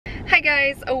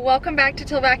guys, welcome back to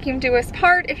Till Vacuum Do Us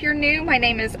Part. If you're new, my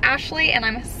name is Ashley and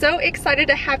I'm so excited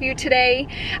to have you today.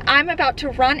 I'm about to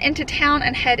run into town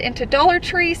and head into Dollar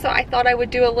Tree, so I thought I would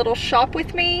do a little shop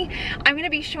with me. I'm going to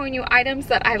be showing you items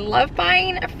that I love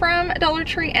buying from Dollar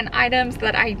Tree and items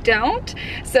that I don't.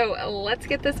 So let's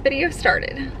get this video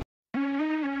started.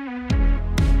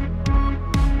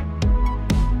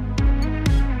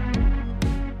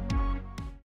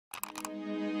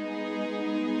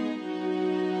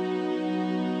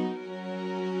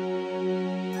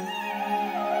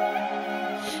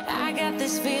 I got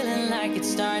this feeling like it's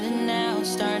starting now,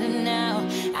 starting now.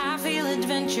 I feel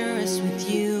adventurous with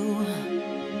you,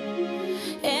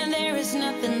 and there is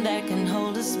nothing that can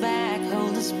hold us back,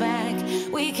 hold us back.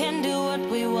 We can do what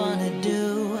we want to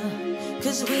do,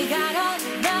 'cause we got all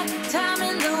the time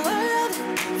in the world.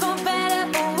 For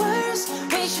better or worse,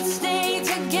 we should stay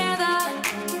together.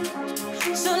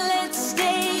 So let's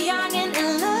stay young and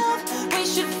in love. We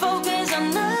should focus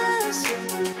on us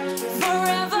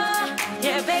forever.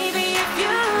 Yeah, baby, if you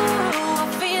are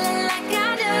feeling like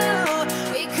I do,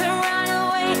 we could run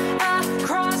away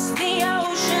across the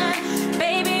ocean.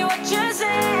 Baby, what you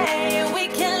say? We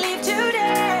can leave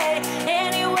today.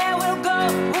 Anywhere we'll go,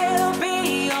 we'll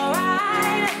be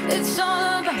alright. It's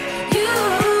all about you.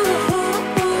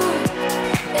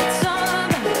 It's all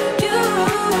about you.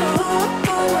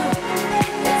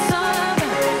 It's all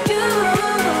about you.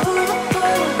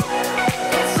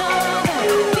 It's all about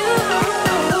you.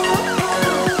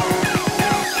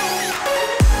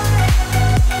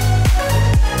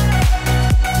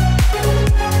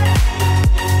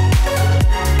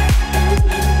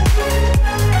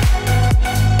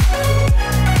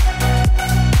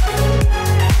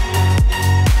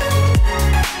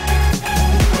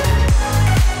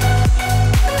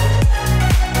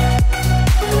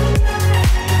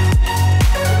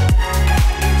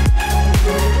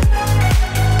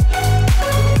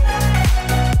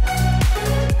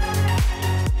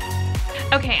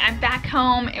 Okay, I'm back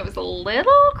home. It was a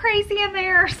little crazy in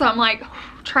there, so I'm like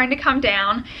trying to calm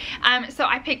down. So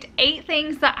I picked 8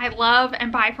 things that I love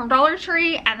and buy from Dollar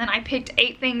Tree, and then I picked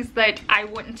 8 things that I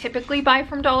wouldn't typically buy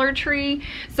from Dollar Tree.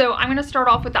 So I'm gonna start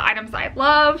off with the items I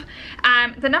love.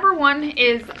 The number one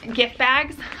is gift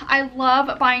bags. I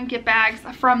love buying gift bags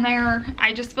from there.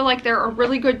 I just feel like they're a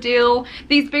really good deal.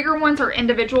 These bigger ones are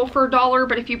individual for $1,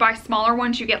 but if you buy smaller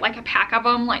ones, you get like a pack of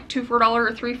them, like 2 for $1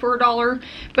 or 3 for $1.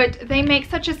 But they make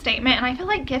such a statement, and I feel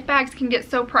like gift bags can get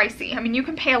so pricey. I mean, you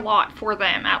can pay a lot for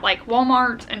them at like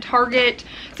Walmart and Target.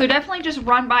 So definitely just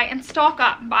run by and stock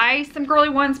up. Buy some girly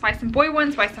ones, buy some boy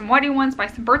ones, buy some wedding ones, buy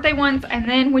some birthday ones, and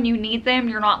then when you need them,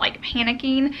 you're not like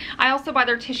panicking. I also buy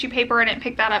their tissue paper. I didn't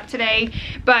pick that up today,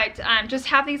 but just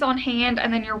have these on hand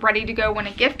and then you're ready to go when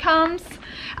a gift comes.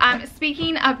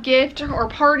 Speaking of gift or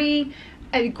party,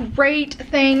 a great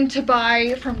thing to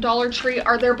buy from Dollar Tree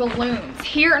are their balloons.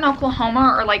 Here in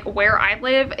Oklahoma, or like where I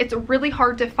live, it's really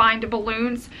hard to find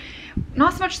balloons.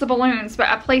 Not so much the balloons, but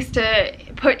a place to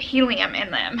put helium in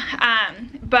them.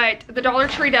 But the Dollar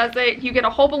Tree does it. You get a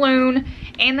whole balloon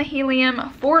and the helium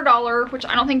for $1, which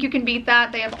I don't think you can beat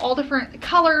that. They have all different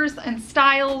colors and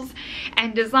styles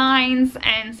and designs.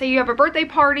 And say you have a birthday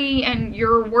party and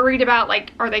you're worried about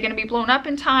like, are they going to be blown up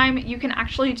in time? You can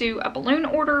actually do a balloon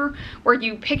order where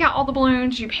you pick out all the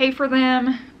balloons, you pay for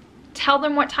them, tell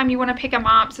them what time you want to pick them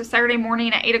up. So Saturday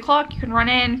morning at 8 o'clock, you can run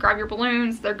in, grab your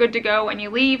balloons, they're good to go, and you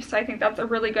leave. So I think that's a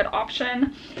really good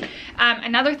option.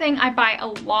 Another thing I buy a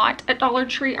lot at Dollar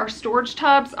Tree are storage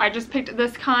tubs. I just picked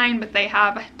this kind, but they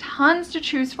have tons to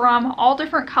choose from, all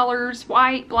different colors,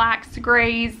 white, blacks,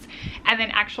 grays, and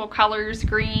then actual colors,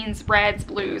 greens, reds,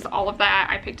 blues, all of that.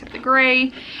 I picked up the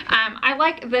gray. I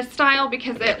like this style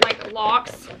because it like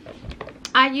locks.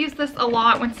 I used this a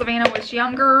lot when Savannah was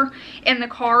younger in the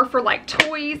car for like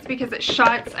toys, because it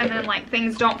shuts and then like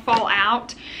things don't fall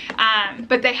out.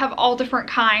 But they have all different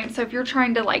kinds. So if you're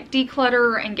trying to like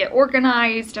declutter and get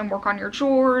organized and work on your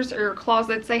drawers or your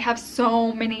closets, they have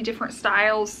so many different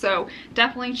styles. So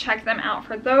definitely check them out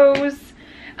for those.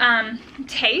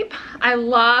 Tape. I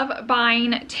love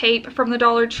buying tape from the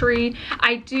Dollar Tree.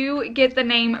 I do get the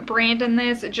name brand in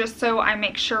this just so I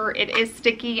make sure it is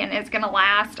sticky and it's gonna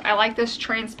last. I like this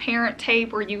transparent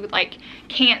tape where you like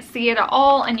can't see it at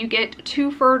all, and you get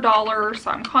 2 for $1, so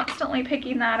I'm constantly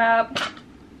picking that up.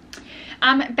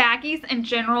 Baggies in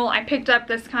general, I picked up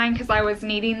this kind because I was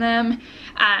needing them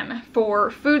for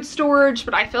food storage,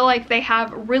 but I feel like they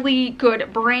have really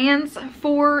good brands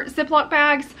for Ziploc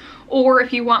bags. Or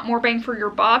if you want more bang for your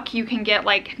buck, you can get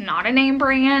like not a name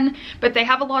brand, but they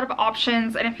have a lot of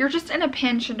options. And if you're just in a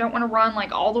pinch and don't want to run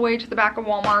like all the way to the back of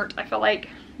Walmart, I feel like,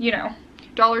 you know,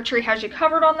 Dollar Tree has you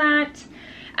covered on that.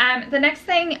 The next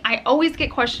thing I always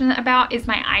get questioned about is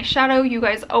my eyeshadow. You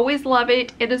guys always love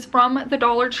it. It is from the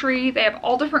Dollar Tree. They have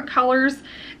all different colors.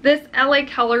 This LA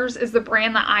Colors is the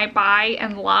brand that I buy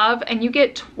and love, and you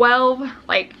get 12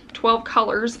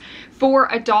 colors for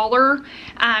 $1.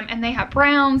 And they have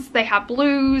browns, they have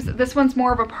blues. This one's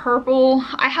more of a purple.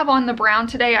 I have on the brown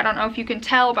today. I don't know if you can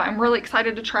tell, but I'm really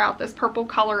excited to try out this purple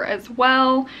color as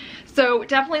well. So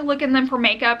definitely look in them for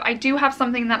makeup. I do have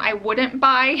something that I wouldn't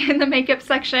buy in the makeup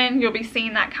section. You'll be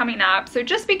seeing that coming up. So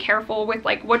just be careful with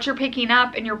like what you're picking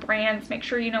up and your brands. Make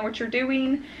sure you know what you're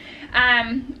doing.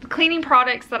 Cleaning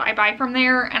products that I buy from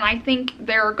there, and I think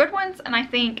there are good ones, and I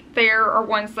think there are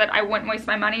ones that I wouldn't waste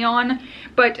my money on.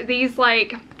 But these,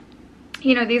 like,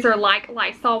 you know, these are like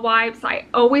Lysol wipes. I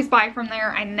always buy from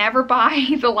there. I never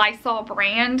buy the Lysol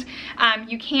brand.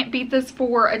 You can't beat this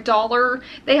for $1.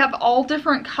 They have all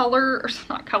different colors,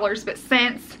 not colors, but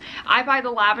scents. I buy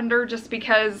the lavender just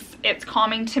because it's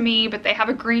calming to me, but they have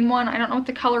a green one. I don't know what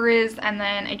the color is, and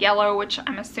then a yellow, which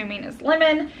I'm assuming is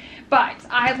lemon. But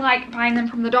I like buying them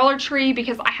from the Dollar Tree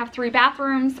because I have 3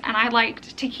 bathrooms, and I like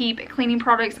to keep cleaning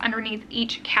products underneath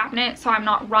each cabinet, so I'm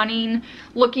not running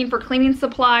looking for cleaning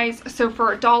supplies. So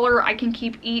for $1, I can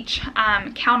keep each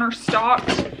counter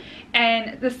stocked.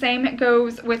 And the same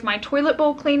goes with my toilet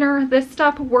bowl cleaner. This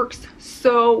stuff works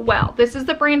so well. This is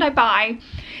the brand I buy.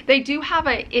 They do have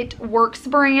a It Works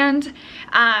brand,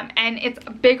 and it's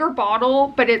a bigger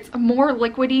bottle, but it's more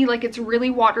liquidy, like it's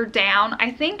really watered down.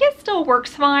 I think it still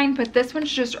works fine, but this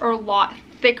one's just a lot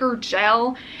thicker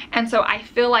gel, and so I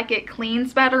feel like it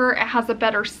cleans better. It has a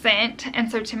better scent, and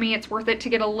so to me it's worth it to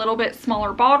get a little bit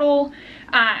smaller bottle,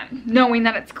 knowing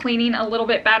that it's cleaning a little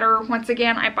bit better. Once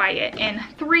again, I buy it in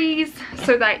 3s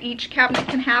so that each cabinet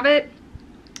can have it.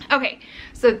 Okay,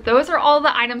 so those are all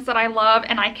the items that I love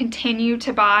and I continue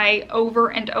to buy over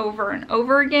and over and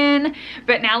over again.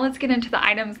 But now let's get into the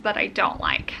items that I don't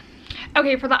like.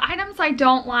 Okay, for the items I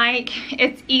don't like,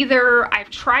 it's either I've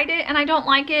tried it and I don't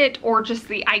like it, or just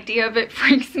the idea of it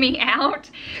freaks me out.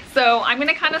 So I'm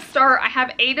gonna kind of start. I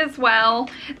have 8 as well.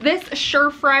 This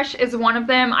SureFresh is one of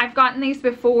them. I've gotten these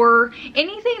before.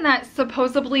 Anything that's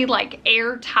supposedly like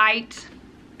airtight,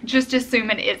 just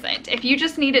assume it isn't. If you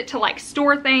just need it to like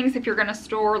store things, if you're gonna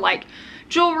store like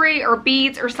jewelry or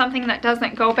beads or something that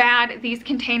doesn't go bad, these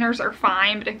containers are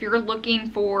fine. But if you're looking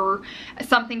for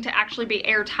something to actually be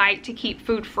airtight to keep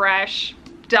food fresh,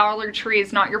 Dollar Tree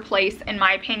is not your place, in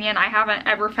my opinion. I haven't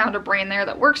ever found a brand there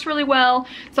that works really well,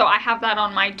 so I have that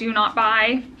on my do not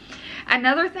buy.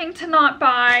 Another thing to not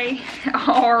buy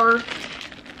are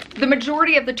the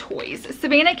majority of the toys.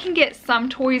 Savannah can get some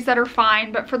toys that are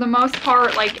fine, but for the most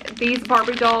part, like these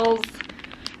Barbie dolls,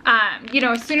 you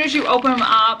know, as soon as you open them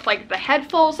up, like the head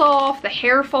falls off, the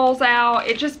hair falls out,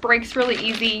 it just breaks really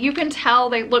easy. You can tell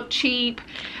they look cheap,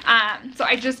 so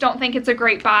I just don't think it's a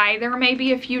great buy. There may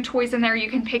be a few toys in there you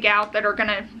can pick out that are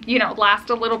gonna, you know, last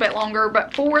a little bit longer,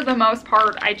 but for the most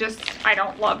part, I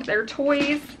don't love their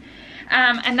toys.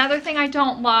 Another thing I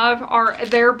don't love are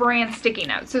their brand sticky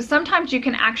notes. So sometimes you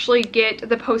can actually get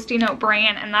the Post-it note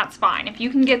brand, and that's fine. If you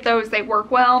can get those, they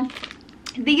work well.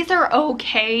 These are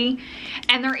okay,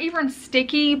 and they're even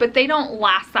sticky, but they don't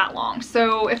last that long.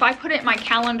 So if I put it in my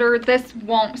calendar, this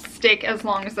won't stick as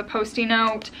long as the Post-it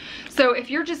note. So if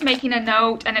you're just making a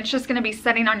note and it's just going to be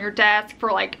sitting on your desk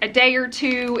for like a day or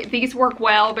two, these work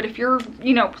well. But if you're,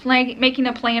 you know, making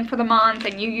a plan for the month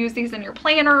and you use these in your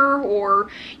planner, or,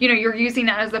 you know, you're using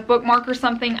it as a bookmark or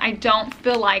something, I don't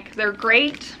feel like they're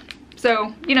great.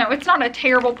 So, you know, it's not a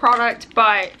terrible product,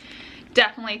 but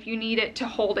definitely if you need it to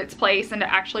hold its place and to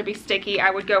actually be sticky, I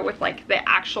would go with like the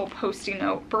actual Post-it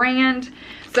note brand.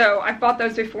 So I've bought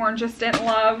those before and just didn't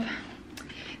love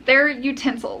their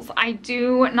utensils. I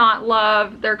do not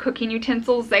love their cooking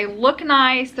utensils. They look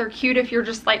nice, they're cute if you're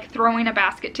just like throwing a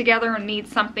basket together and need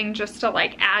something just to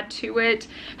like add to it.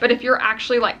 But if you're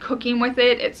actually like cooking with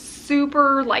it, it's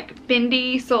super like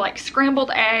bendy. So like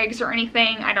scrambled eggs or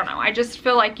anything, I don't know, I just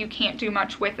feel like you can't do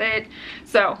much with it.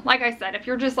 So like I said, if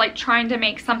you're just like trying to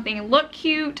make something look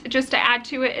cute just to add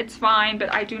to it, it's fine.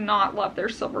 But I do not love their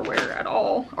silverware at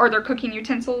all, or their cooking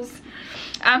utensils.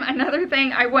 Another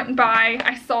thing I wouldn't buy,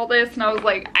 I saw this and I was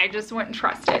like, I just wouldn't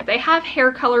trust it. They have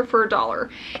hair color for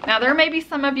 $1. Now there may be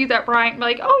some of you that buy it and be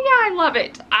like, oh yeah, I love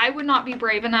it. I would not be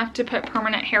brave enough to put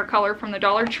permanent hair color from the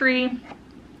Dollar Tree.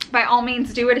 By all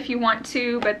means do it if you want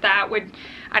to, but that would,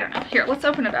 I don't know. Here, let's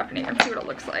open it up and even see what it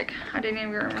looks like. I didn't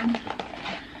even remember.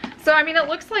 So I mean, it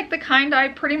looks like the kind I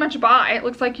pretty much buy. It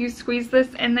looks like you squeeze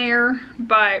this in there,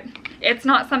 but it's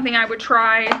not something I would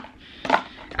try.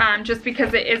 Just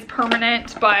because it is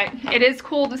permanent, but it is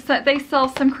cool to set. They sell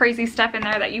some crazy stuff in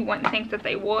there that you wouldn't think that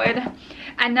they would.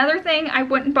 Another thing I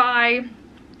wouldn't buy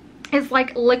is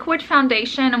like liquid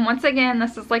foundation, and once again,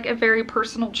 this is like a very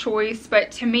personal choice,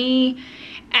 but to me,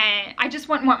 I just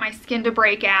wouldn't want my skin to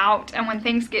break out. And when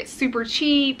things get super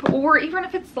cheap, or even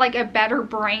if it's like a better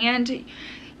brand,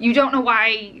 you don't know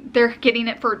why they're getting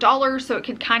it for $1, so it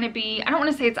could kind of be, I don't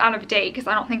want to say it's out of date because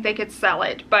I don't think they could sell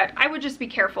it, but I would just be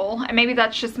careful. And maybe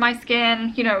that's just my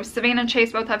skin. You know, Savannah and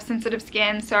Chase both have sensitive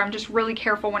skin, so I'm just really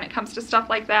careful when it comes to stuff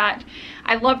like that.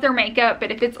 I love their makeup,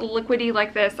 but if it's liquidy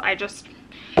like this,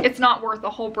 it's not worth the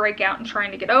whole breakout and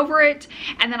trying to get over it.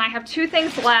 And then I have 2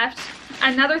 things left.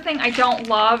 Another thing I don't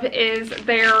love is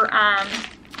their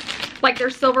like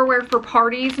their silverware for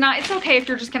parties. Now, it's okay if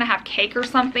you're just gonna have cake or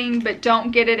something, but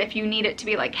don't get it if you need it to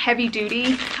be like heavy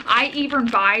duty. I even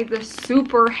buy the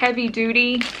super heavy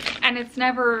duty and it's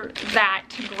never that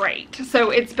great.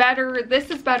 So it's better, this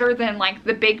is better than like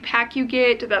the big pack you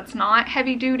get that's not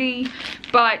heavy duty,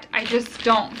 but I just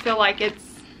don't feel like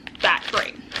it's that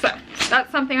great. So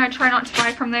that's something I try not to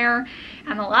buy from there.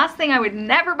 And the last thing I would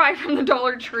never buy from the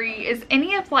Dollar Tree is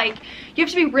any of like, you have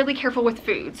to be really careful with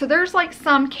food. So there's like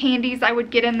some candies I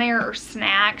would get in there or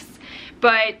snacks,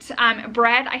 but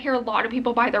bread, I hear a lot of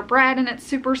people buy their bread and it's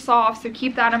super soft, so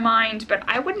keep that in mind. But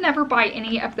I would never buy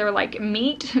any of their like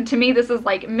meat. To me, this is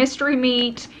like mystery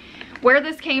meat. Where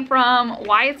this came from,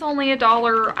 why it's only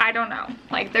 $1, I don't know.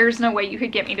 Like, there's no way you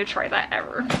could get me to try that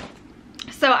ever.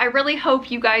 So I really hope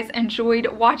you guys enjoyed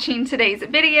watching today's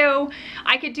video.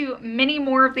 I could do many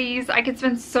more of these. I could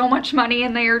spend so much money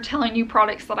in there telling you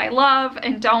products that I love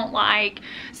and don't like.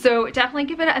 So definitely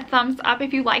give it a thumbs up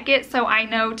if you like it, so I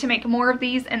know to make more of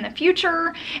these in the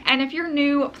future. And if you're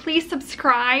new, please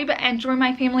subscribe and join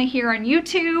my family here on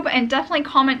YouTube, and definitely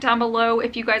comment down below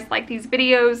if you guys like these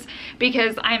videos,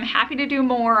 because I'm happy to do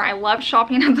more. I love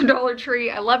shopping at the Dollar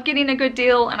Tree. I love getting a good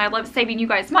deal, and I love saving you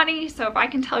guys money. So if I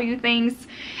can tell you things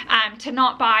to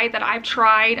not buy that I've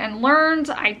tried and learned,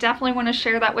 I definitely want to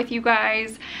share that with you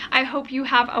guys. I hope you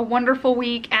have a wonderful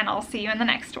week, and I'll see you in the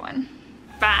next one.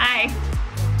 Bye.